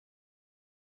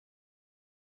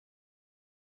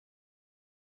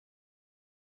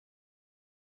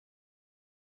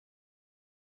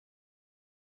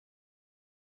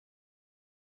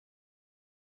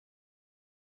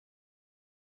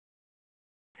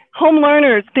Home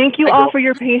learners, thank you all for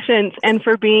your patience and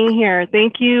for being here.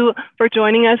 Thank you for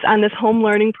joining us on this home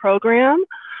learning program.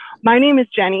 My name is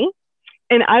Jenny,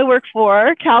 and I work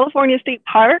for California State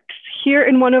Parks here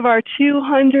in one of our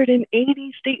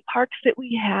 280 state parks that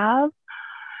we have.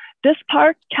 This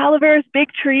park, Calaveras Big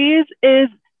Trees, is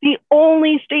the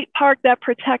only state park that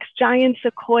protects giant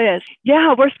sequoias.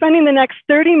 Yeah, we're spending the next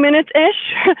 30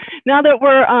 minutes-ish, now that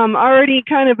we're already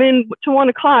kind of in to 1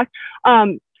 o'clock,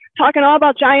 talking all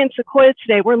about giant sequoias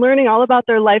today. We're learning all about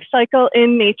their life cycle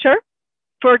in nature,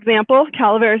 for example,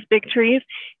 Calaveras Big Trees,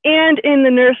 and in the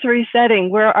nursery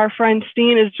setting where our friend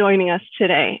Steen is joining us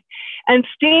today. And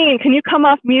Steen, can you come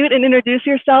off mute and introduce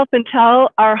yourself and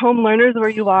tell our home learners where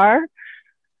you are?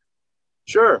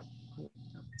 Sure.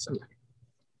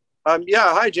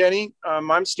 Yeah, hi, Jenny.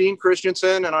 I'm Steen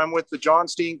Christensen, and I'm with the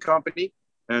Jonsteen company,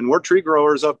 and we're tree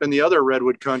growers up in the other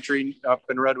redwood country, up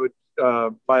in Redwood,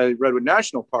 by Redwood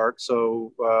National Park.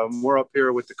 So we're up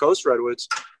here with the coast redwoods,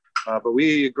 but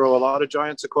we grow a lot of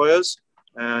giant sequoias,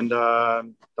 and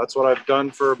that's what I've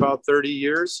done for about 30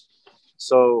 years.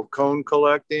 So cone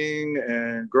collecting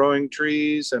and growing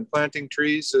trees and planting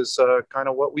trees is kind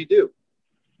of what we do.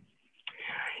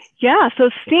 Yeah, so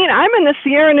Steen, I'm in the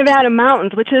Sierra Nevada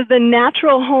mountains, which is the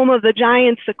natural home of the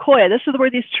giant sequoia. This is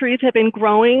where these trees have been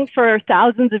growing for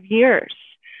thousands of years.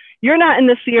 You're not in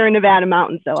the Sierra Nevada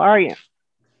mountains though, are you?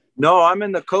 No, I'm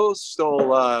in the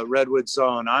coastal redwood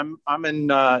zone. I'm in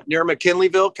near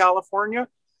McKinleyville, California.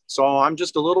 So I'm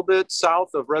just a little bit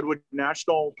south of Redwood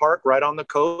National Park, right on the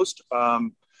coast.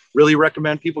 Really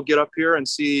recommend people get up here and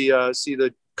see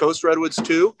the coast redwoods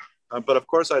too. But of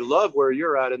course, I love where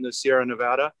you're at in the Sierra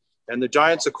Nevada. And the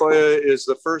giant sequoia is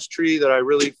the first tree that I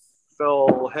really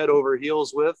fell head over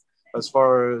heels with as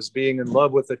far as being in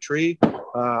love with a tree.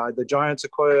 The giant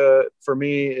sequoia for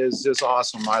me is just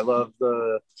awesome. I love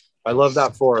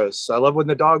that forest. I love when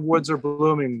the dogwoods are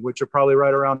blooming, which are probably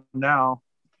right around now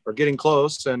or getting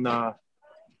close. And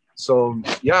so,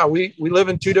 yeah, we live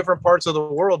in two different parts of the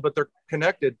world, but they're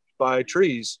connected by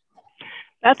trees.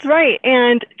 That's right.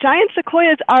 And giant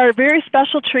sequoias are very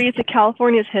special trees to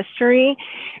California's history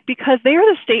because they are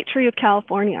the state tree of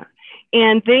California,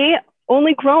 and they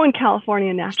only grow in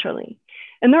California naturally.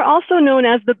 And they're also known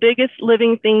as the biggest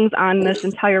living things on this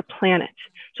entire planet.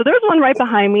 So there's one right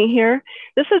behind me here.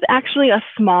 This is actually a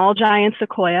small giant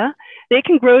sequoia. They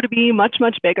can grow to be much,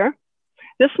 much bigger.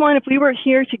 This one, if we were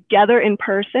here together in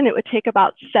person, it would take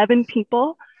about 7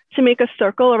 people to make a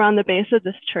circle around the base of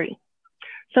this tree.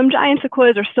 Some giant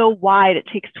sequoias are so wide, it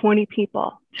takes 20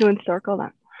 people to encircle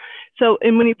them. So,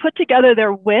 and when you put together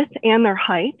their width and their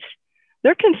height,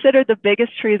 they're considered the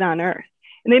biggest trees on earth.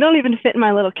 And they don't even fit in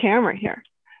my little camera here.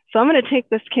 So I'm gonna take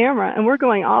this camera and we're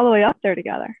going all the way up there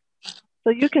together.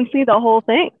 So you can see the whole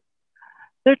thing.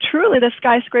 They're truly the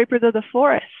skyscrapers of the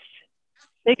forest.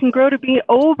 They can grow to be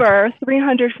over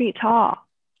 300 feet tall.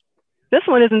 This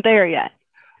one isn't there yet.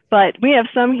 But we have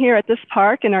some here at this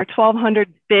park in our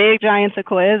 1,200 big giant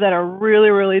sequoias that are really,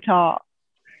 really tall.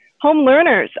 Home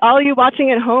learners, all you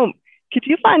watching at home, could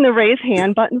you find the raise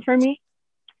hand button for me?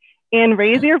 And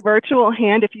raise your virtual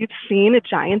hand if you've seen a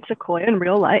giant sequoia in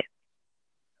real life.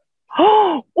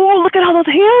 Oh, look at all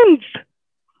those hands.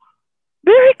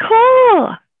 Very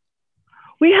cool.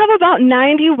 We have about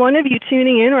 91 of you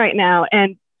tuning in right now,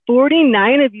 and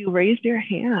 49 of you raised your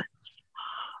hand.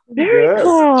 Very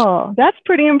cool. That's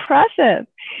pretty impressive.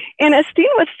 And as Steen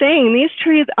was saying, these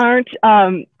trees aren't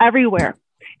everywhere.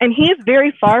 And he's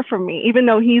very far from me, even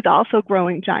though he's also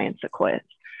growing giant sequoias.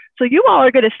 So you all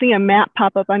are going to see a map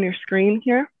pop up on your screen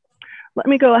here. Let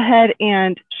me go ahead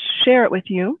and share it with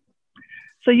you.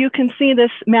 So you can see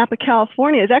this map of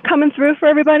California. Is that coming through for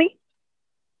everybody?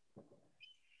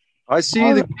 I see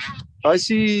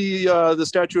the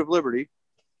Statue of Liberty.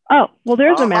 Oh, well,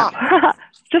 there's a map.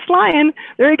 Just lying.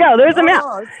 There you go. There's a map.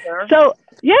 So,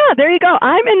 yeah, there you go.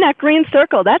 I'm in that green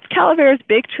circle. That's Calaveras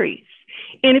Big Trees.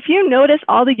 And if you notice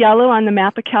all the yellow on the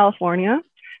map of California,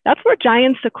 that's where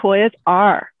giant sequoias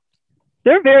are.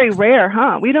 They're very rare,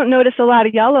 huh? We don't notice a lot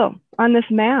of yellow on this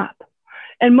map.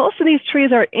 And most of these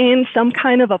trees are in some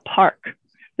kind of a park.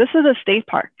 This is a state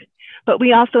park, but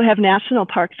we also have national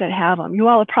parks that have them. You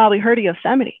all have probably heard of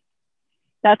Yosemite.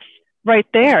 That's right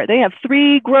there. They have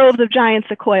 3 groves of giant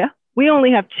sequoia. We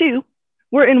only have 2.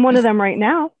 We're in one of them right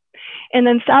now. And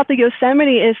then south of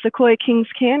Yosemite is Sequoia Kings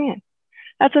Canyon.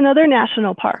 That's another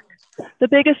national park. The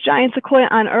biggest giant sequoia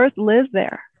on earth lives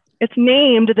there. It's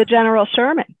named the General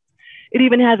Sherman. It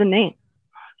even has a name.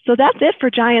 So that's it for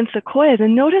giant sequoias.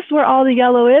 And notice where all the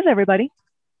yellow is, everybody.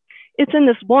 It's in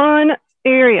this one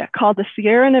area called the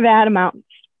Sierra Nevada mountains.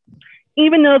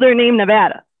 Even though they're named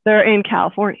Nevada, they're in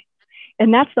California.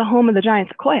 and that's the home of the giant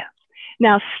sequoia.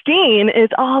 Now, Steen is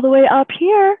all the way up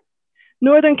here,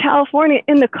 Northern California,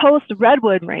 in the coast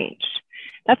redwood range.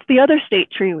 That's the other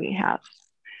state tree we have.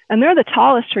 And they're the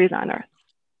tallest trees on earth.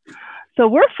 So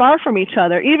we're far from each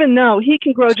other, even though he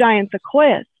can grow giant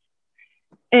sequoias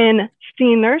in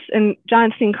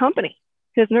Jonsteen Company,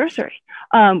 his nursery.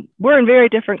 We're in very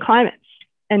different climates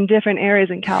and different areas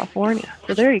in California.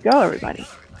 So there you go, everybody.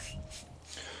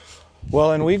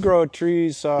 Well, and we grow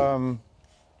trees for,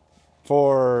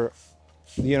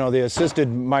 you know, the assisted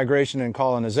migration and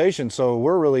colonization. So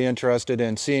we're really interested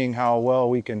in seeing how well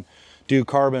we can do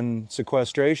carbon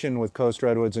sequestration with coast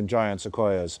redwoods and giant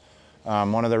sequoias.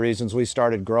 One of the reasons we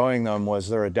started growing them was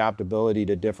their adaptability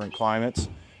to different climates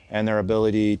and their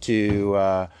ability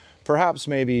to perhaps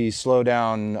maybe slow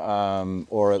down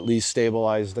or at least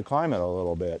stabilize the climate a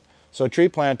little bit. So tree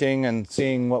planting and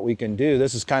seeing what we can do,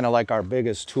 this is kind of like our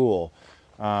biggest tool,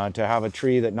 to have a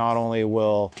tree that not only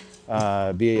will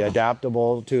be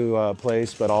adaptable to a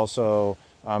place, but also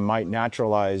might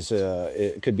naturalize.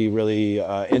 It could be really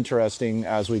interesting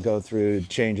as we go through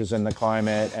changes in the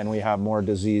climate and we have more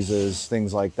diseases,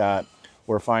 things like that.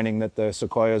 We're finding that the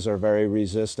sequoias are very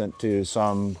resistant to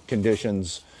some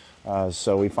conditions,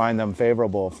 so we find them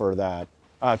favorable for that.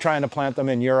 Trying to plant them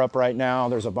in Europe right now.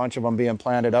 There's a bunch of them being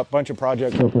planted up, bunch of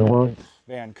projects up in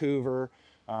Vancouver.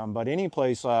 But any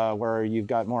place where you've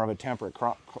got more of a temperate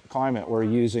climate, we're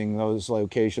using those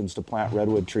locations to plant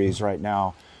redwood trees right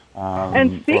now.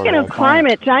 And speaking of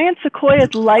climate, giant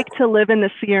sequoias like to live in the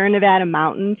Sierra Nevada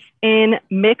mountains in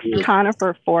mixed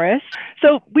conifer forests.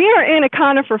 So we are in a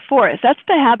conifer forest. That's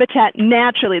the habitat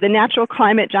naturally, the natural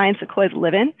climate giant sequoias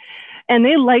live in. And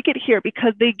they like it here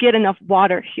because they get enough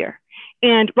water here.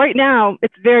 And right now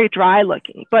it's very dry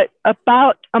looking, but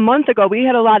about a month ago, we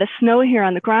had a lot of snow here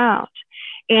on the ground.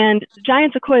 And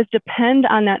giant sequoias depend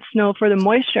on that snow for the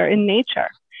moisture in nature.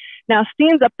 Now,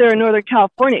 Steen's up there in Northern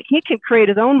California. He can create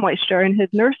his own moisture in his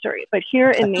nursery. But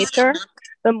here in nature,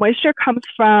 the moisture comes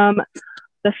from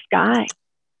the sky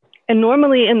and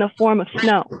normally in the form of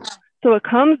snow. So it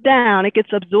comes down, it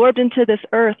gets absorbed into this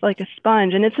earth like a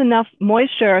sponge, and it's enough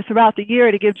moisture throughout the year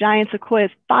to give giant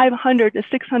sequoias 500 to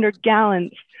 600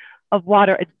 gallons of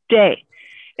water a day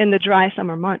in the dry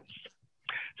summer months.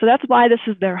 So that's why this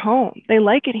is their home. They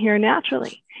like it here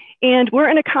naturally. And we're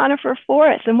in a conifer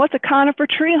forest. And what's a conifer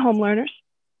tree, home learners?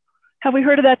 Have we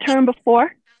heard of that term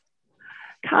before?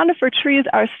 Conifer trees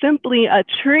are simply a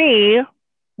tree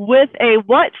with a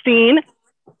what, Steen?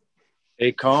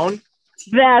 A cone?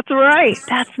 That's right.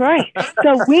 That's right.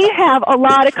 So we have a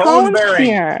lot of cones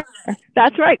here.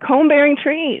 That's right. Cone-bearing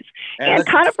trees. And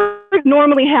conifers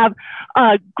normally have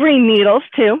green needles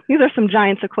too. These are some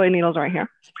giant sequoia needles right here.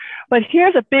 But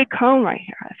here's a big cone right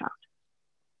here I found.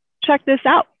 Check this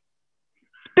out.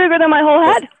 It's bigger than my whole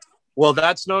head. Well,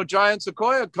 that's no giant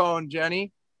sequoia cone,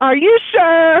 Jenny. Are you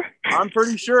sure? I'm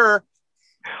pretty sure.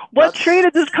 What tree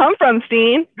did this come from,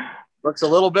 Steen? Looks a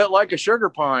little bit like a sugar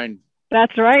pine.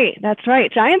 That's right. That's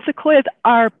right. Giant sequoias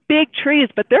are big trees,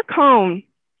 but their cone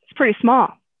is pretty small.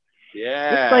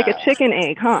 Yeah. It's like a chicken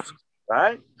egg, huh?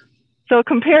 Right. So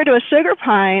compared to a sugar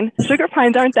pines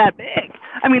aren't that big.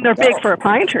 I mean, they're big for a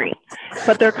pine tree,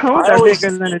 but their cones are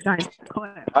bigger than a giant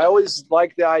sequoia. I always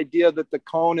like the idea that the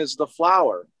cone is the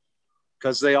flower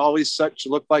because they always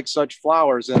look like such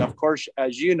flowers. And of course,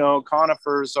 as you know,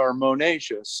 conifers are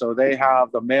monoecious. So they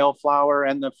have the male flower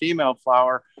and the female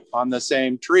flower on the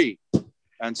same tree.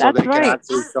 And so they can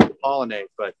actually self-pollinate.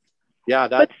 But yeah,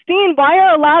 but Steen, why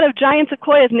are a lot of giant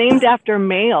sequoias named after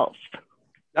males?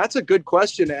 That's a good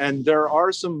question. And there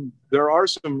are some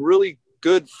really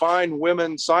good, fine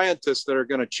women scientists that are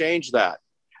going to change that.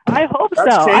 I hope so.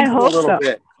 I hope so.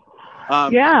 Bit.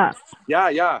 Yeah.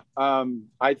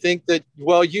 I think that,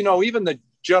 well, you know, even the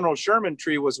General Sherman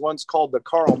tree was once called the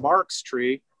Karl Marx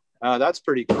tree. That's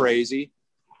pretty crazy,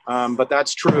 but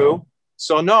that's true.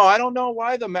 So no, I don't know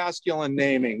why the masculine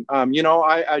naming. You know,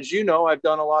 as you know, I've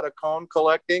done a lot of cone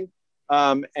collecting,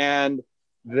 and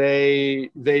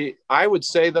I would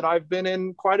say that I've been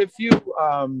in quite a few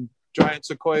giant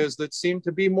sequoias that seem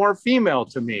to be more female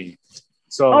to me.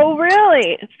 So. Oh,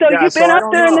 really? So yeah, you've been up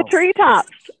there in the treetops.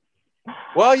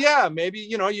 Well, yeah, maybe,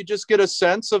 you know, you just get a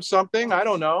sense of something. I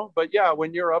don't know. But yeah,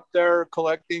 when you're up there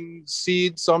collecting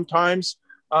seeds, sometimes,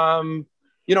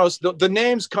 you know, the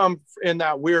names come in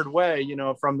that weird way, you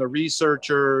know, from the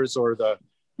researchers or the,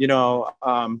 you know,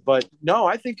 but no,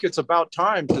 I think it's about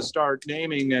time to start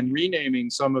naming and renaming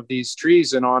some of these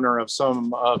trees in honor of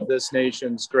some of this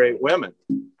nation's great women.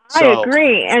 I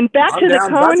agree. And back to the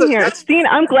cone here. Steen,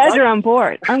 I'm glad you're on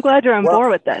board. I'm glad you're on board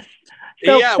with this.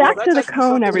 So yeah, back to the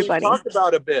cone, everybody. We talked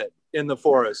about a bit. in the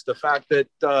forest. The fact that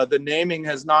the naming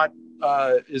is not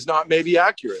maybe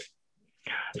accurate.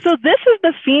 So this is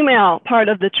the female part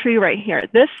of the tree right here.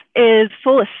 This is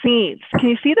full of seeds. Can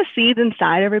you see the seeds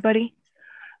inside, everybody?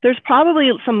 There's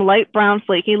probably some light brown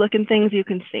flaky looking things you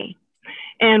can see.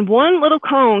 And one little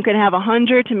cone can have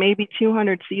 100 to maybe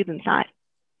 200 seeds inside.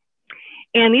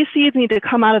 And these seeds need to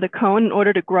come out of the cone in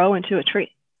order to grow into a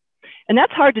tree. And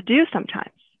that's hard to do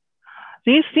sometimes.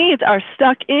 These seeds are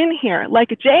stuck in here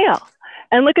like a jail.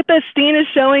 And look at this, Steen is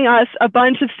showing us a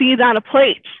bunch of seeds on a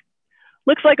plate.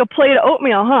 Looks like a plate of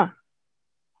oatmeal, huh?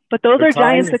 But those are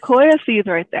giant sequoia seeds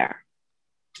right there.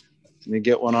 Let me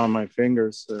get one on my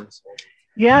fingers.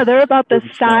 Yeah, they're about the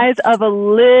size of a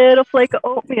little flake of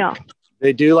oatmeal.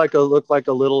 They do look like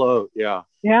a little oat, yeah.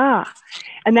 Yeah,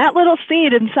 and that little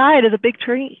seed inside is a big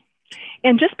tree.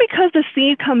 And just because the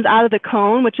seed comes out of the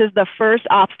cone, which is the first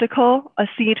obstacle a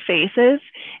seed faces,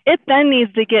 it then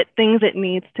needs to get things it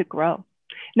needs to grow.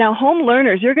 Now, home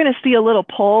learners, you're going to see a little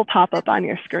poll pop up on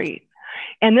your screen.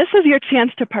 And this is your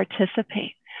chance to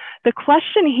participate. The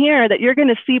question here that you're going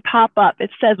to see pop up, it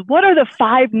says, what are the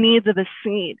 5 needs of a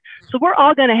seed? So we're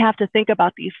all going to have to think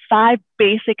about these 5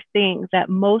 basic things that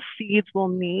most seeds will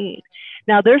need.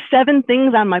 Now, there's 7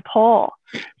 things on my poll.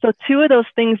 So 2 of those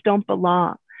things don't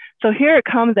belong. So here it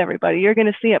comes, everybody. You're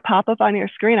going to see it pop up on your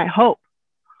screen, I hope.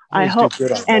 I hope.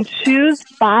 And choose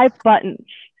 5 buttons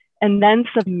and then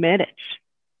submit it.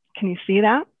 Can you see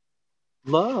that?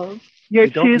 Love. You're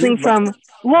choosing from,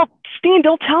 well, Steen,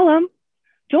 don't tell them.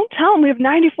 Don't tell them we have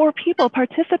 94 people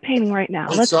participating right now.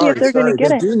 Let's see if they're going to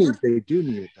get it. They do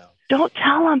need it, though. Don't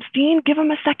tell them, Steen. Give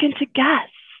them a second to guess.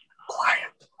 Quiet.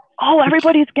 Oh,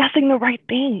 everybody's guessing the right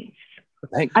things.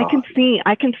 Thank God.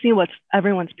 I can see what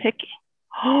everyone's picking.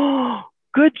 Oh,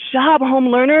 good job, home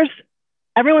learners.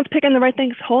 Everyone's picking the right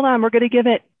things. Hold on. We're going to give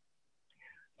it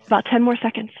about 10 more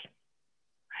seconds.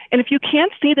 And if you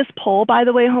can't see this poll, by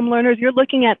the way, home learners, you're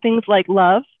looking at things like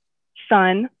love,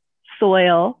 sun,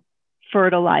 soil,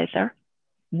 fertilizer,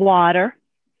 water,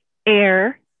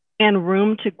 air, and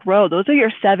room to grow. Those are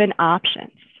your 7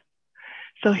 options.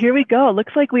 So here we go.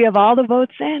 Looks like we have all the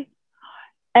votes in.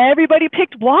 Everybody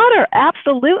picked water.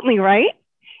 Absolutely, right?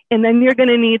 And then you're going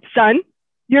to need sun.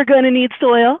 You're going to need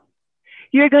soil.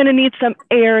 You're going to need some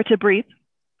air to breathe.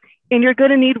 And you're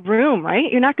going to need room,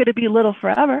 right? You're not going to be little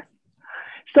forever.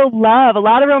 So love, a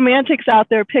lot of romantics out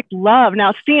there picked love.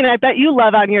 Now, Steen, I bet you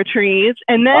love on your trees.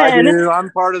 And then I do. I'm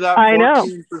part of that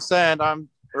 14%.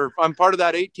 I'm part of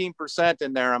that 18%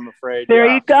 in there, I'm afraid. There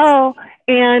you go.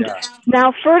 And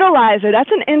now fertilizer, that's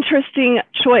an interesting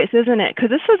choice, isn't it? Because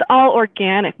this is all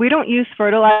organic. We don't use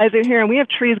fertilizer here, and we have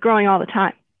trees growing all the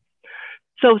time.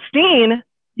 So Steen,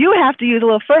 you have to use a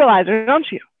little fertilizer, don't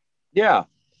you? Yeah.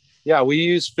 Yeah, we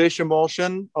use fish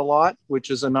emulsion a lot, which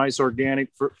is a nice organic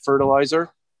fertilizer.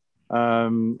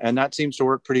 And that seems to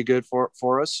work pretty good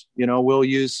for us. You know, we'll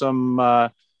use some,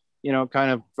 some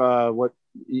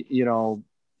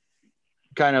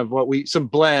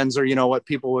blends, or, what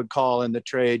people would call in the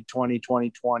trade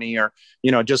 20-20-20,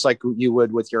 or, just like you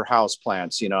would with your house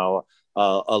plants,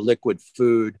 a liquid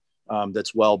food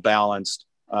that's well balanced.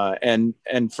 And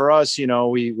for us,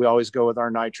 we always go with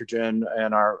our nitrogen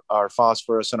and our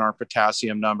phosphorus and our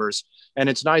potassium numbers. And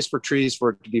it's nice for trees for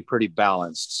it to be pretty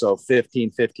balanced. So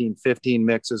 15-15-15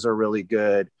 mixes are really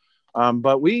good.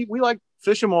 But we like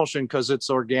fish emulsion because it's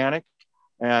organic,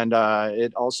 and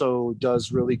it also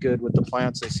does really good with the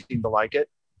plants. They seem to like it.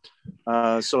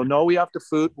 So no, we have to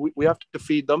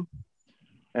feed them.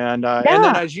 And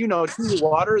then, as you know, too,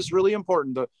 water is really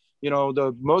important.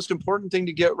 The most important thing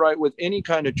to get right with any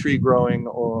kind of tree growing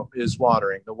is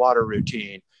watering, the water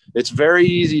routine. It's very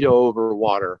easy to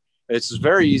overwater. It's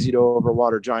very easy to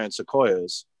overwater giant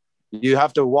sequoias. You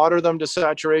have to water them to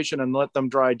saturation and let them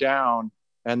dry down.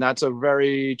 And that's a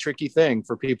very tricky thing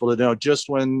for people to know just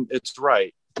when it's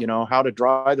right, how to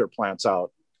dry their plants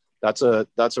out. That's a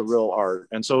real art.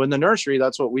 And so in the nursery,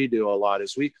 that's what we do a lot,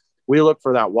 is we look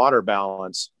for that water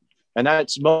balance. And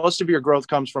that's most of your growth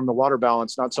comes from the water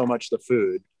balance, not so much the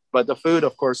food. But the food,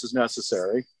 of course, is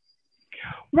necessary.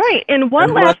 Right. And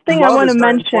one last thing I want to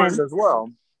mention as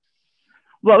well.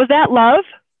 What was that, love?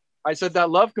 I said that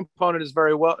love component is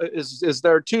is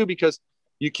there too, because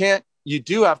you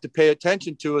do have to pay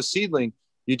attention to a seedling.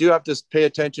 You do have to pay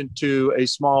attention to a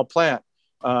small plant.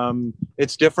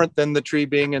 It's different than the tree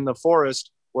being in the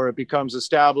forest where it becomes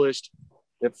established.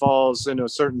 It falls in a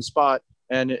certain spot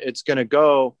and it's going to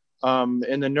go.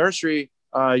 In the nursery,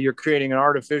 you're creating an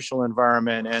artificial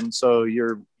environment, and so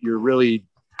you're really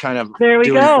kind of there we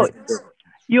go.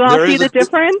 You all see the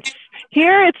difference?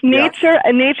 Here it's nature,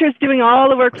 and nature's doing all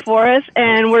the work for us,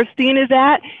 and where Steen is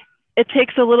at, it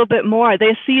takes a little bit more.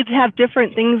 The seeds have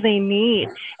different things they need.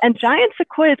 And giant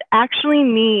sequoias actually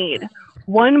need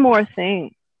one more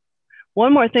thing.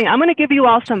 One more thing. I'm going to give you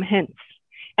all some hints.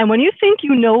 And when you think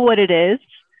you know what it is,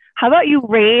 how about you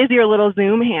raise your little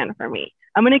Zoom hand for me?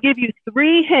 I'm going to give you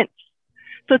 3 hints.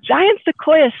 So giant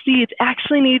sequoia seeds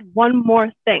actually need one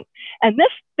more thing. And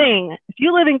this thing, if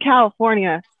you live in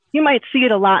California, you might see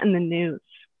it a lot in the news,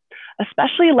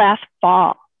 especially last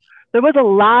fall. There was a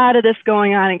lot of this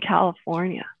going on in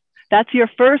California. That's your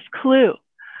first clue.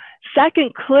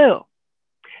 Second clue,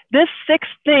 this 6th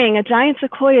thing a giant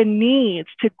sequoia needs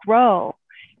to grow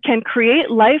can create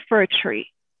life for a tree,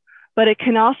 but it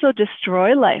can also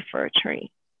destroy life for a tree.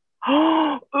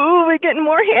 Oh, ooh, we're getting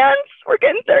more hands. We're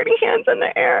getting 30 hands in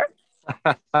the air.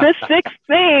 This 6th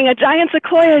thing a giant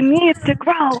sequoia needs to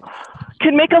grow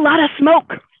can make a lot of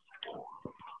smoke.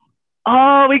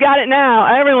 Oh, we got it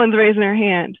now. Everyone's raising their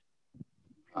hand.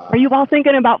 Are you all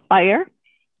thinking about fire?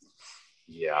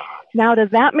 Yeah. Now,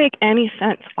 does that make any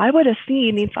sense? Why would a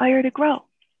seed need fire to grow?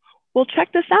 Well,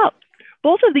 check this out.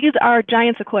 Both of these are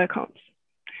giant sequoia cones.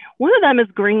 One of them is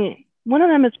green. One of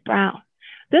them is brown.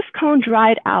 This cone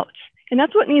dried out, and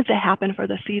that's what needs to happen for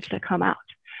the seeds to come out.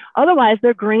 Otherwise,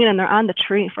 they're green and they're on the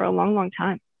tree for a long, long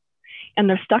time, and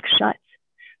they're stuck shut.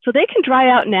 So they can dry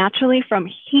out naturally from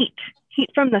heat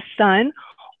from the sun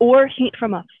or heat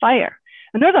from a fire.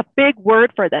 And there's a big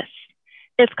word for this.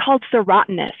 It's called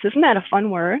serotinous. Isn't that a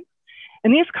fun word?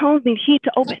 And these cones need heat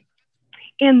to open.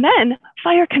 And then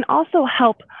fire can also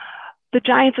help the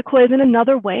giant sequoias in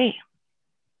another way.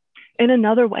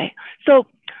 So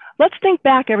let's think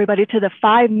back, everybody, to the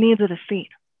 5 needs of the seed.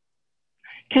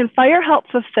 Can fire help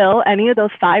fulfill any of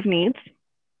those 5 needs?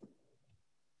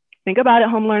 Think about it,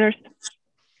 home learners.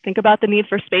 Think about the need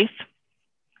for space.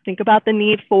 Think about the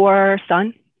need for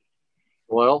sun.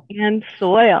 Soil. And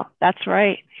soil, that's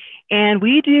right. And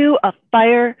we do a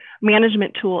fire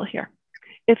management tool here.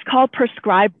 It's called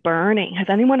prescribed burning. Has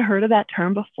anyone heard of that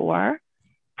term before?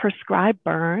 Prescribed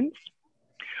burns?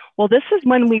 Well, this is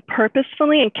when we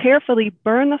purposefully and carefully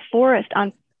burn the forest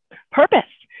on purpose,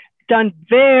 done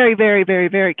very, very, very,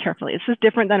 very carefully. This is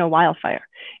different than a wildfire.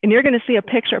 And you're going to see a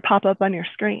picture pop up on your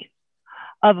screen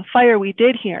of a fire we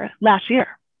did here last year.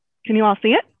 Can you all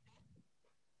see it?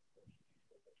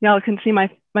 Y'all can see my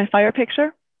fire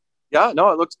picture? Yeah, no,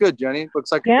 it looks good, Jenny. It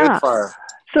looks like a good fire.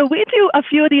 So we do a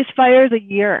few of these fires a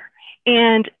year,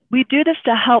 and we do this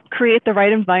to help create the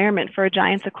right environment for a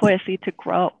giant sequoia seed to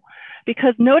grow.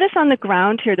 Because notice on the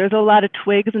ground here, there's a lot of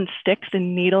twigs and sticks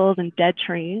and needles and dead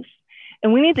trees.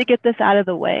 And we need to get this out of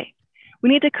the way. We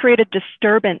need to create a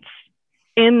disturbance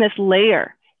in this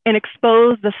layer and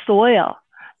expose the soil,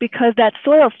 because that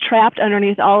soil is trapped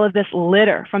underneath all of this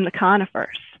litter from the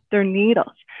conifers, their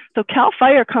needles. So Cal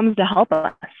Fire comes to help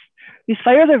us. These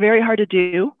fires are very hard to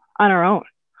do on our own.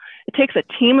 It takes a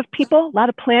team of people, a lot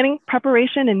of planning,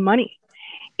 preparation, and money.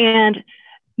 And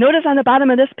notice on the bottom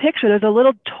of this picture, there's a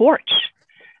little torch.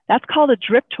 That's called a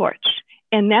drip torch.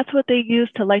 And that's what they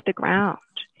use to light the ground.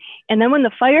 And then when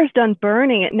the fire's done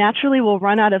burning, it naturally will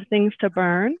run out of things to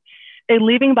burn. They're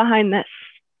leaving behind this.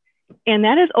 And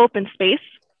that is open space.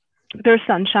 There's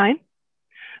sunshine.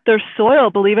 There's soil,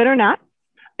 believe it or not.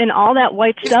 And all that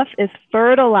white stuff is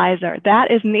fertilizer.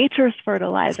 That is nature's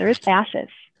fertilizer. It's ashes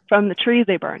from the trees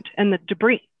they burned and the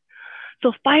debris.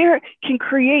 So fire can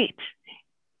create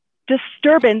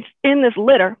disturbance in this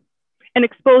litter and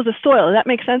expose the soil. Does that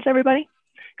make sense, everybody?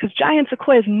 Because giant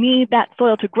sequoias need that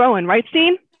soil to grow in, right,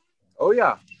 Steen? Oh,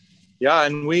 yeah. Yeah,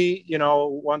 and we,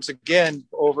 once again,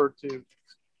 over to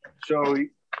show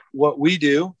what we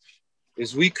do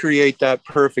is we create that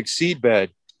perfect seed bed,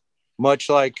 much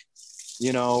like,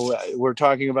 we're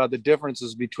talking about the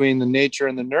differences between the nature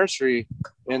and the nursery.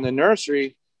 In the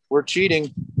nursery, we're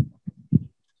cheating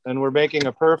and we're making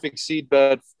a perfect seed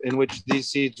bed in which these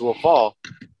seeds will fall.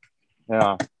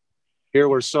 Yeah. Here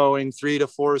we're sowing 3 to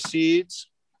 4 seeds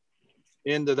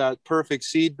into that perfect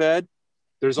seed bed.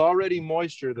 There's already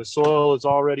moisture. The soil is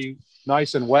already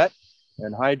nice and wet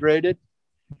and hydrated,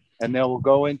 and they will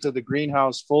go into the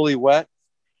greenhouse fully wet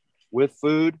with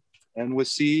food and with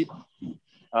seed.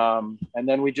 And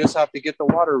then we just have to get the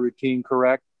water routine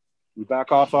correct. We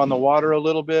back off on the water a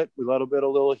little bit. We let a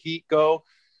little heat go.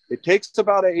 It takes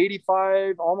about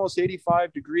almost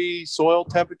 85 degree soil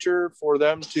temperature for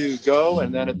them to go.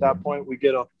 And then at that point, we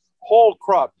get a whole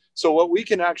crop. So what we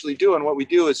can actually do, and what we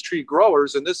do as tree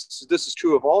growers, and this is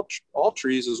true of all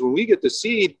trees, is when we get the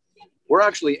seed, we're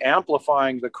actually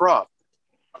amplifying the crop,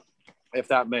 if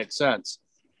that makes sense.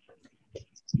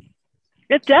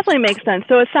 It definitely makes sense.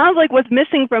 So it sounds like what's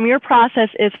missing from your process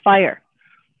is fire.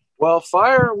 Well,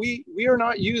 fire, we are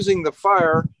not using the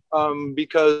fire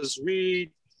because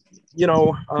we,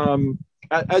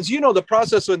 as you know, the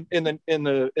process in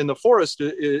the forest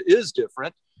is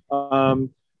different.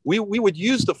 We would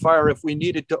use the fire if we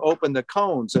needed to open the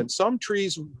cones, and some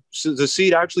trees, the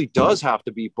seed actually does have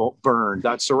to be burned.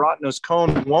 That serotinous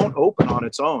cone won't open on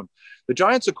its own. The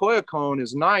giant sequoia cone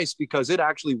is nice because it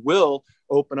actually will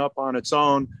open up on its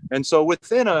own. And so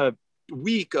within a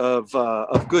week of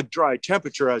good dry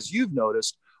temperature, as you've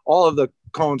noticed, all of the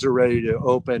cones are ready to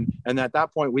open. And at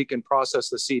that point, we can process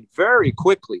the seed very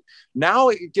quickly. Now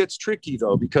it gets tricky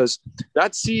though, because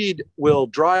that seed will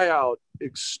dry out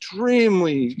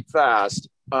extremely fast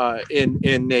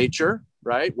in nature,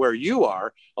 right? Where you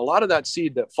are, a lot of that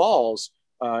seed that falls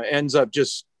ends up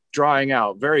just drying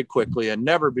out very quickly and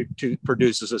never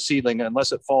produces a seedling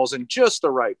unless it falls in just the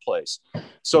right place.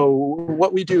 So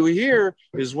what we do here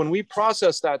is when we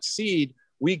process that seed,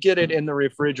 we get it in the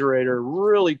refrigerator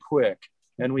really quick,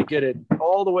 and we get it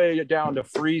all the way down to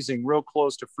freezing, real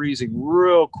close to freezing,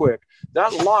 real quick.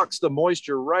 That locks the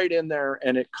moisture right in there,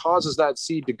 and it causes that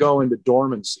seed to go into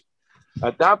dormancy.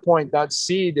 At that point, that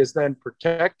seed is then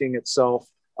protecting itself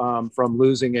from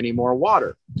losing any more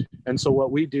water. And so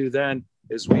what we do then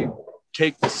is we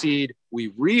take the seed,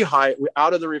 we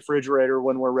out of the refrigerator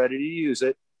when we're ready to use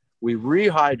it. We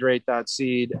rehydrate that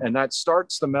seed, and that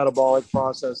starts the metabolic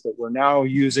process that we're now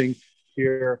using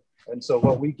here. And so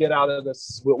what we get out of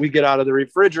the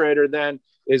refrigerator then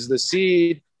is the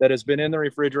seed that has been in the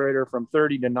refrigerator from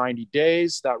 30 to 90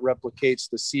 days. That replicates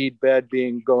the seed bed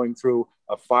going through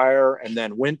a fire and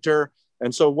then winter.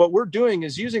 And so what we're doing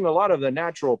is using a lot of the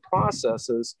natural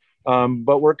processes,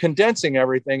 but we're condensing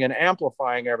everything and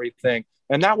amplifying everything.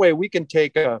 And that way we can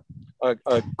take a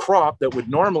crop that would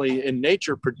normally in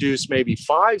nature produce maybe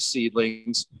 5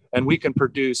 seedlings, and we can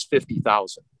produce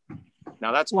 50,000.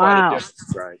 Now that's quite a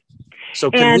difference, right? So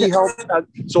can we help?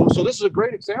 So this is a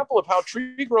great example of how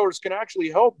tree growers can actually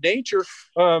help nature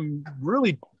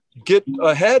really get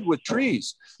ahead with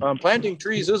trees. Planting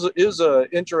trees is a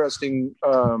interesting.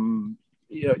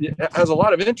 It has a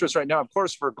lot of interest right now, of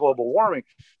course, for global warming.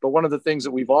 But one of the things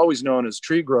that we've always known as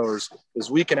tree growers is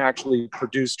we can actually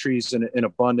produce trees in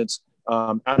abundance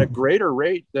at a greater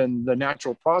rate than the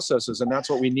natural processes. And that's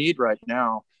what we need right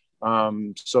now.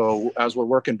 So as we're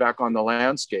working back on the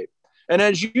landscape. And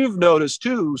as you've noticed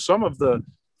too, some of the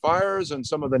fires and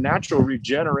some of the natural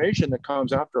regeneration that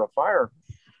comes after a fire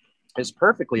is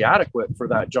perfectly adequate for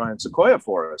that giant sequoia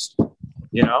forest.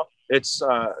 It's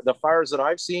the fires that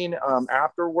I've seen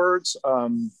afterwards,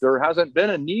 there hasn't been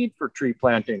a need for tree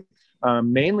planting,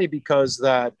 mainly because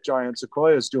that giant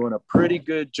sequoia is doing a pretty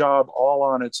good job all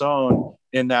on its own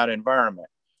in that environment.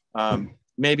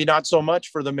 Maybe not so much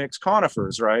for the mixed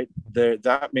conifers, right?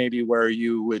 That may be where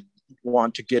you would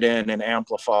want to get in and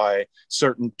amplify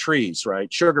certain trees,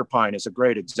 right? Sugar pine is a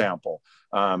great example.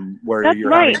 Where That's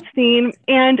right, Steen.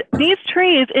 And these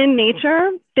trees in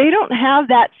nature, they don't have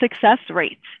that success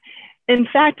rate. In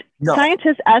fact,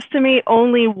 scientists estimate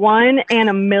only 1 in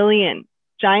a million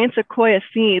giant sequoia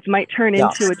seeds might turn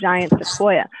into a giant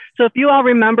sequoia. So if you all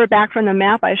remember back from the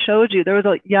map I showed you, there was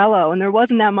a yellow and there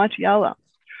wasn't that much yellow.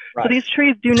 Right. So these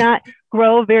trees do not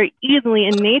grow very easily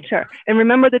in nature. And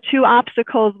remember the 2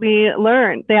 obstacles we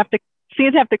learned.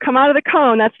 Seeds have to come out of the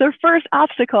cone. That's their first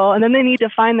obstacle. And then they need to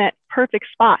find that perfect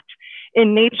spot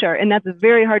in nature. And that's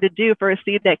very hard to do for a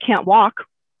seed that can't walk.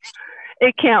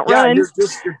 It can't run.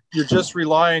 You're just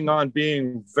relying on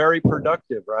being very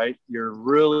productive, right? You're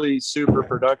really super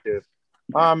productive.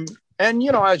 And,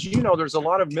 as you know, there's a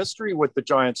lot of mystery with the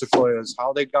giant sequoias,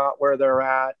 how they got where they're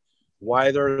at,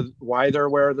 why they're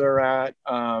where they're at.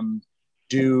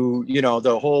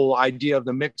 The whole idea of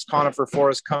the mixed conifer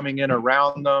forest coming in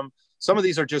around them. Some of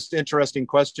these are just interesting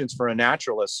questions for a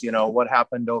naturalist, what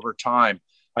happened over time.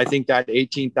 I think that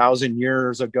 18,000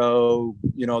 years ago,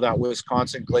 that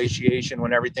Wisconsin glaciation,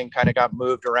 when everything kind of got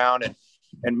moved around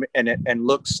and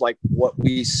looks like what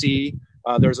we see,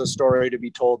 there's a story to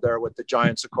be told there with the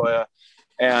giant sequoia.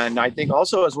 And I think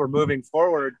also as we're moving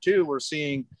forward too, we're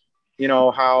seeing,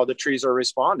 how the trees are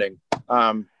responding.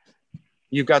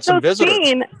 You've got some visitors.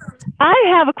 Dean, I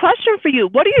have a question for you.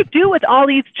 What do you do with all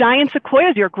these giant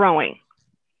sequoias you're growing?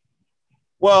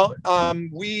 Well,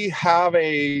 we have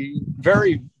a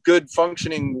very good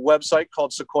functioning website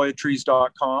called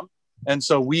sequoiatrees.com. And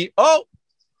so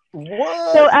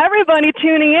So everybody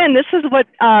tuning in, this is what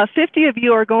 50 of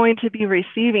you are going to be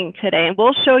receiving today. And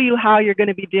we'll show you how you're going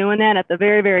to be doing that at the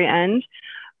very, very end.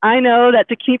 I know that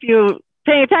to keep you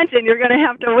paying attention, you're going to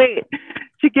have to wait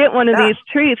to get one of these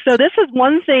trees. So this is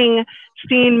one thing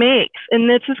Steen makes, and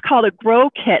this is called a grow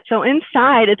kit. So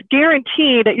inside, it's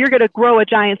guaranteed that you're going to grow a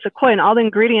giant sequoia, and all the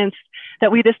ingredients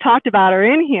that we just talked about are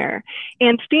in here.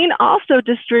 And Steen also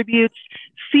distributes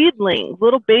seedlings,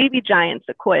 little baby giant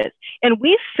sequoias. And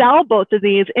we sell both of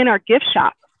these in our gift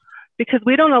shop because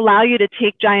we don't allow you to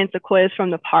take giant sequoias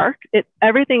from the park.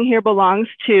 Everything here belongs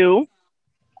to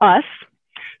us.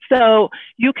 So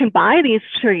you can buy these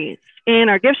trees in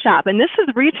our gift shop. And this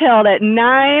is retailed at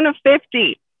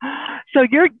 $9.50. So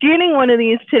you're getting one of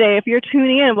these today. If you're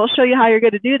tuning in, we'll show you how you're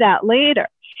going to do that later.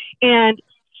 And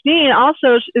Steen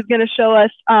also is going to show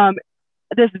us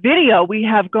this video we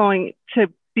have going to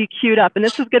be queued up. And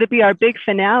this is going to be our big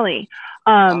finale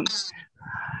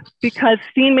because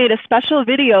Steen made a special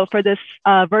video for this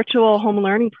virtual home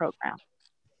learning program.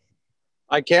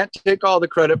 I can't take all the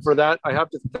credit for that. I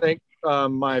have to thank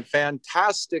my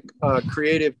fantastic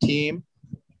creative team,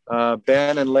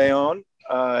 Ben and Leon,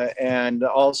 and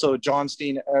also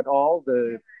Jonsteen et al.,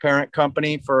 the parent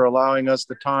company, for allowing us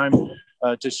the time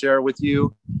to share with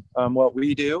you what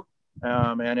we do.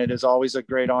 And it is always a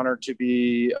great honor to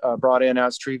be brought in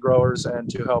as tree growers and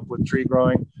to help with tree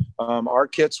growing. Our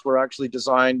kits were actually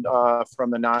designed from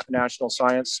the National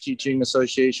Science Teaching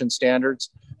Association standards.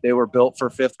 They were built for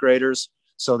 5th graders.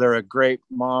 So they're a great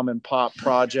mom and pop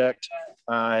project.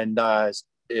 And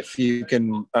if you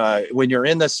can, when you're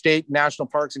in the state national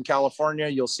parks in California,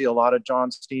 you'll see a lot of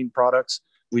Jonsteen products.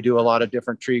 We do a lot of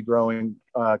different tree growing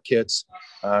kits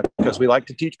because we like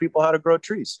to teach people how to grow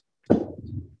trees.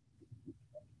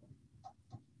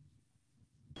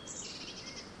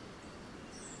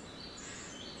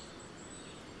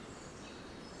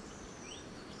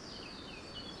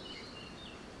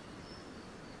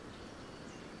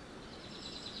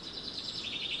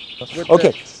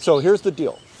 Okay, so here's the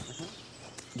deal.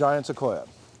 Giant Sequoia.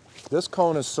 This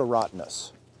cone is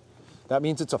serotinous. That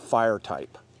means it's a fire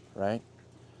type, right?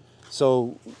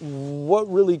 So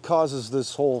what really causes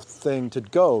this whole thing to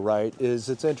go, right, is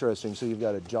it's interesting. So you've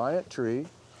got a giant tree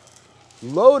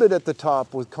loaded at the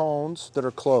top with cones that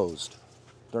are closed.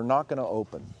 They're not going to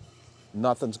open.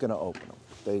 Nothing's going to open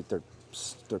them.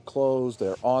 They're closed.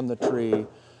 They're on the tree.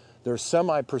 They're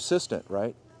semi-persistent,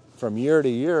 right? From year to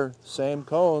year, same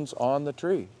cones on the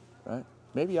tree, right?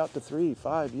 Maybe out to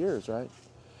 3-5 years, right?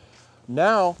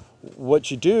 Now,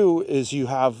 what you do is you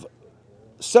have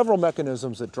several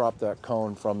mechanisms that drop that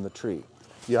cone from the tree.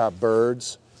 You have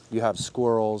birds, you have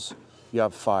squirrels, you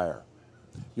have fire.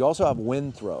 You also have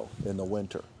wind throw in the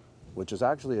winter, which is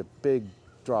actually a big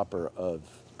dropper of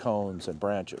cones and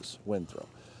branches, wind throw.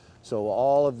 So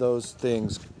all of those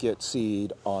things get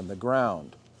seed on the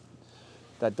ground.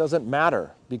 That doesn't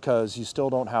matter because you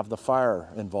still don't have the fire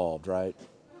involved, right?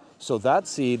 So that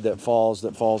seed that falls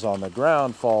on the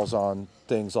ground falls on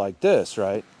things like this,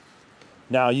 right?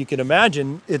 Now you can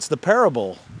imagine it's the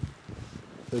parable.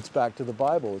 It's back to the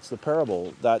Bible. It's the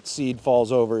parable. That seed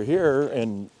falls over here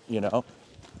and, you know,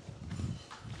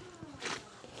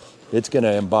 it's going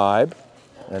to imbibe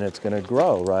and it's going to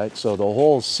grow, right? So the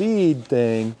whole seed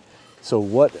thing.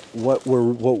 So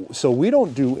so we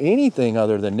don't do anything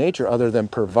other than nature, other than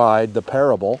provide the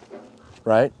parable,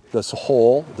 right? This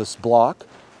hole, this block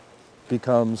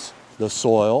becomes the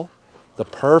soil, the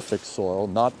perfect soil,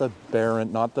 not the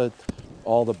barren, not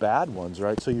all the bad ones,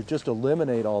 right? So you just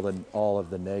eliminate all of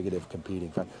the negative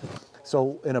competing factors.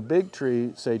 So in a big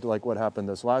tree, say like what happened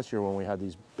this last year when we had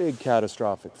these big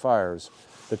catastrophic fires,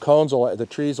 the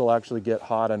trees will actually get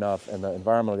hot enough and the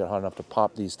environment will get hot enough to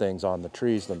pop these things on the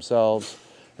trees themselves.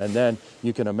 And then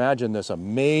you can imagine this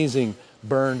amazing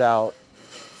burned out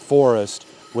forest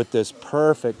with this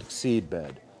perfect seed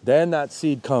bed. Then that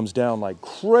seed comes down like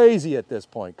crazy at this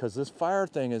point because this fire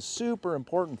thing is super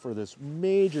important for this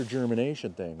major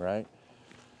germination thing, right?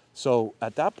 So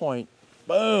at that point,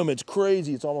 boom, it's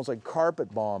crazy. It's almost like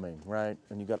carpet bombing, right?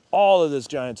 And you got all of this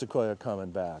giant sequoia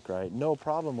coming back, right? No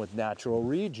problem with natural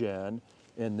regen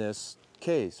in this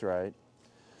case, right?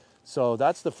 So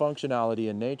that's the functionality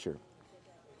in nature.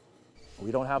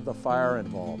 We don't have the fire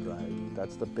involved, right?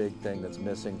 That's the big thing that's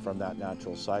missing from that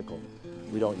natural cycle.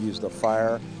 We don't use the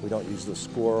fire, we don't use the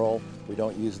squirrel, we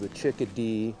don't use the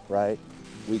chickadee, right?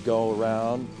 We go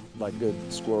around like good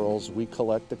squirrels, we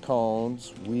collect the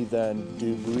cones, we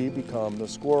become the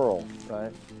squirrel,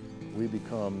 right? We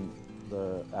become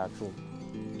the actual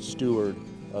steward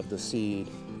of the seed,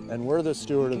 and we're the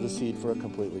steward of the seed for a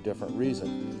completely different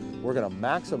reason. We're gonna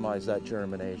maximize that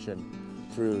germination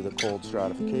through the cold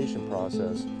stratification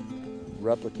process,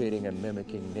 replicating and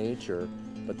mimicking nature,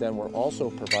 but then we're also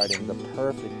providing the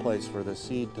perfect place for the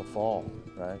seed to fall,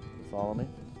 right? You follow me?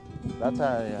 That's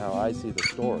how I see the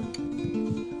story.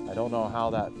 I don't know how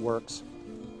that works.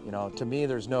 You know, to me,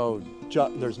 there's no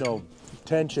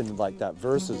tension like that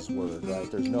versus word,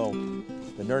 right?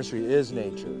 The nursery is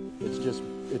nature. It's just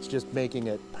it's just making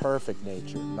it perfect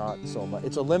nature, not so much.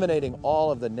 It's eliminating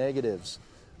all of the negatives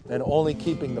and only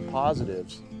keeping the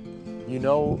positives. You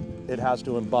know it has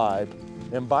to imbibe.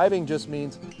 Imbibing just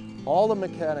means all the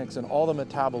mechanics and all the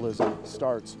metabolism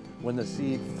starts when the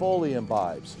seed fully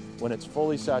imbibes, when it's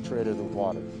fully saturated with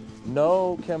water.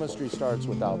 No chemistry starts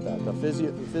without that. The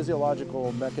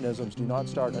physiological mechanisms do not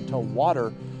start until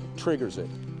water triggers it.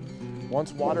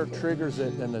 Once water triggers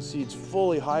it and the seed's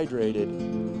fully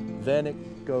hydrated, then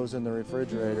it goes in the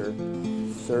refrigerator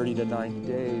 30 to 90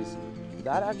 days.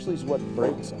 That actually is what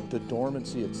breaks the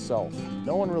dormancy itself.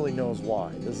 No one really knows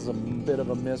why. This is a bit of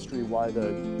a mystery why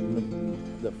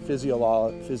the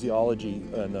physiology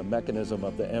and the mechanism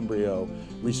of the embryo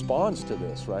responds to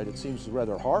this, right? It seems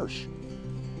rather harsh.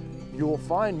 You will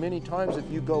find many times if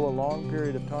you go a long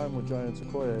period of time with Giant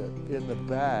Sequoia in the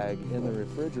bag, in the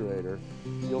refrigerator,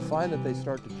 you'll find that they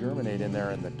start to germinate in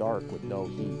there in the dark with no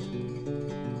heat.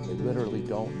 They literally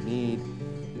don't need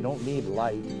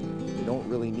light. They don't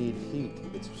really need heat.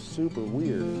 It's super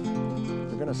weird.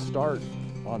 They're gonna start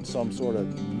on some sort of,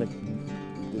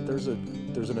 there's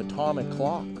an atomic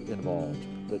clock involved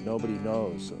that nobody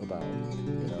knows about,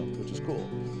 you know, which is cool.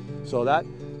 So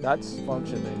that's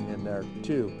functioning in there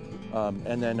too.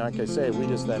 And then, like I say, we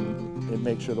just then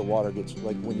make sure the water gets,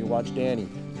 like when you watch Danny,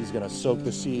 he's gonna soak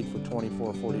the seed for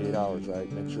 24, 48 hours, right?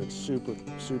 Make sure it's super,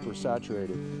 super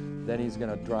saturated. Then he's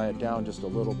gonna dry it down just a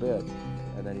little bit,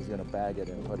 and then he's gonna bag it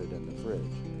and put it in the fridge.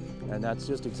 And that's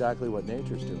just exactly what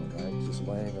nature's doing, right? It's just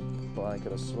laying a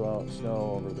blanket of snow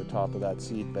over the top of that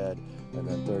seed bed, and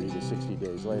then 30 to 60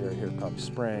 days later, here comes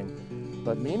spring.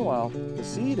 But meanwhile, the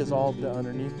seed is all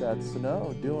underneath that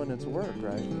snow doing its work,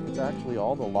 right? It's actually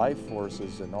all the life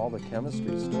forces and all the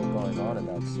chemistry still going on in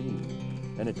that seed.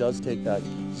 And it does take that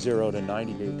 0 to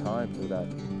 90 day time for that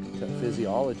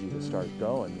physiology to start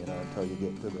going, you know, until you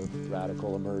get to the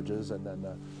radical emerges, and then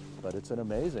but it's an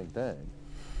amazing thing.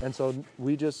 And so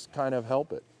we just kind of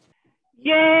help it.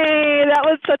 Yay, that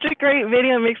was such a great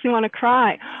video. It makes me want to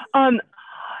cry.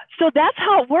 So that's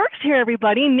how it works here,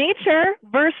 everybody. Nature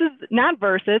not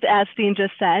versus, as Steen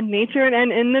just said, nature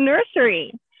and in the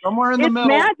nursery. Somewhere in the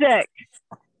middle. It's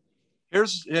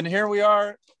magic. Here we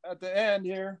are at the end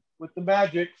here with the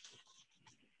magic.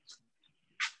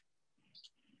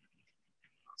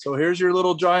 So here's your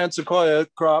little Giant Sequoia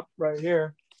crop right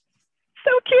here.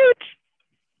 So cute.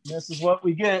 This is what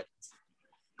we get.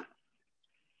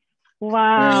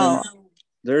 Wow. And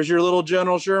there's your little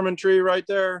General Sherman tree right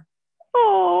there.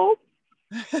 Oh.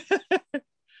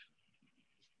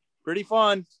 Pretty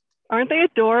fun. Aren't they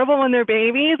adorable when they're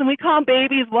babies? And we call them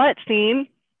babies what, Steen?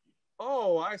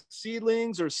 Oh,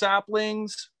 seedlings or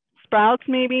saplings. Sprouts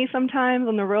maybe sometimes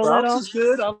when they're real Sprouts little. is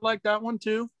good. I like that one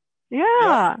too.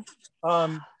 Yeah.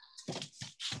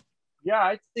 Yeah,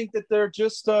 I think that they're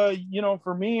just, you know,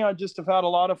 for me, I just have had a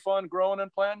lot of fun growing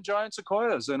and planting Giant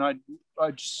Sequoias. And I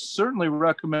certainly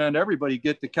recommend everybody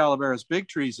get the Calaveras big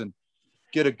trees and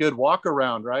get a good walk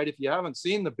around, right? If you haven't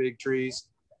seen the big trees,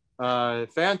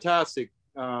 fantastic.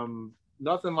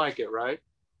 Nothing like it, right?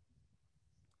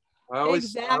 I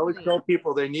always tell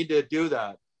people they need to do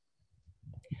that.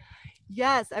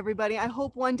 Yes, everybody. I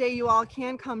hope one day you all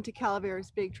can come to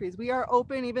Calaveras Big Trees. We are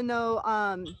open even though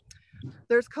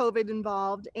there's COVID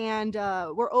involved, and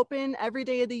we're open every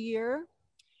day of the year.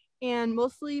 And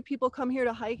mostly people come here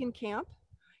to hike and camp,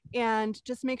 and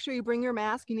just make sure you bring your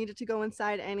mask. You need it to go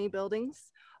inside any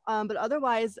buildings. But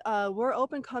otherwise, we're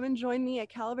open. Come and join me at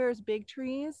Calaveras Big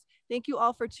Trees. Thank you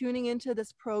all for tuning into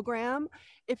this program.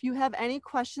 If you have any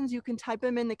questions, you can type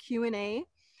them in the Q&A,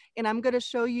 and I'm going to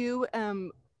show you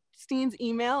Steen's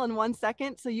email in 1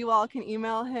 second, so you all can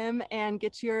email him and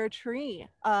get your tree.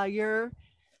 Are you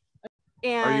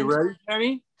ready,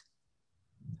 Jenny?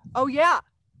 Oh yeah,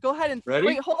 go ahead and ready?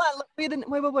 Wait, hold on.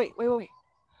 Wait.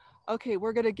 Okay,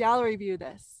 we're gonna gallery view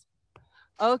this.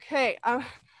 Okay,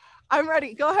 I'm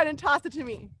ready. Go ahead and toss it to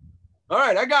me. All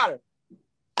right, I got it.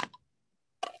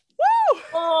 Woo!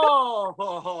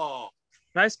 Oh,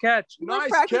 nice catch.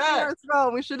 Nice catch. Our throw.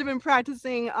 We should have been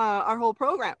practicing our whole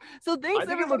program. So thanks. I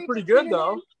think it looked pretty good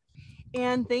though.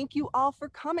 And thank you all for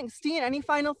coming. Steen, any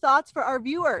final thoughts for our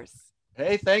viewers?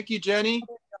 Hey, thank you, Jenny.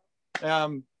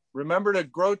 Remember to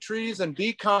grow trees and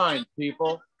be kind,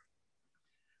 people.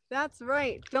 That's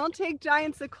right. Don't take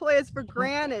Giant Sequoias for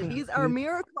granted. These are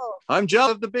miracles. I'm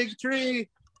jealous of the big tree.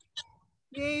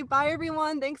 Yay. Bye,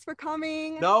 everyone. Thanks for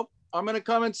coming. Nope. I'm going to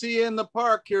come and see you in the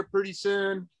park here pretty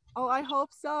soon. Oh, I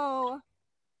hope so.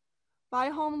 Bye,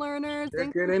 home learners. Yeah,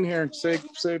 get in here and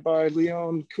say bye,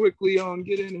 Leon. Quick, Leon,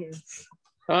 get in here.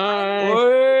 Hi.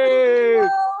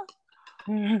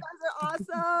 You guys are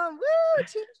awesome. Woo,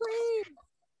 2 trees.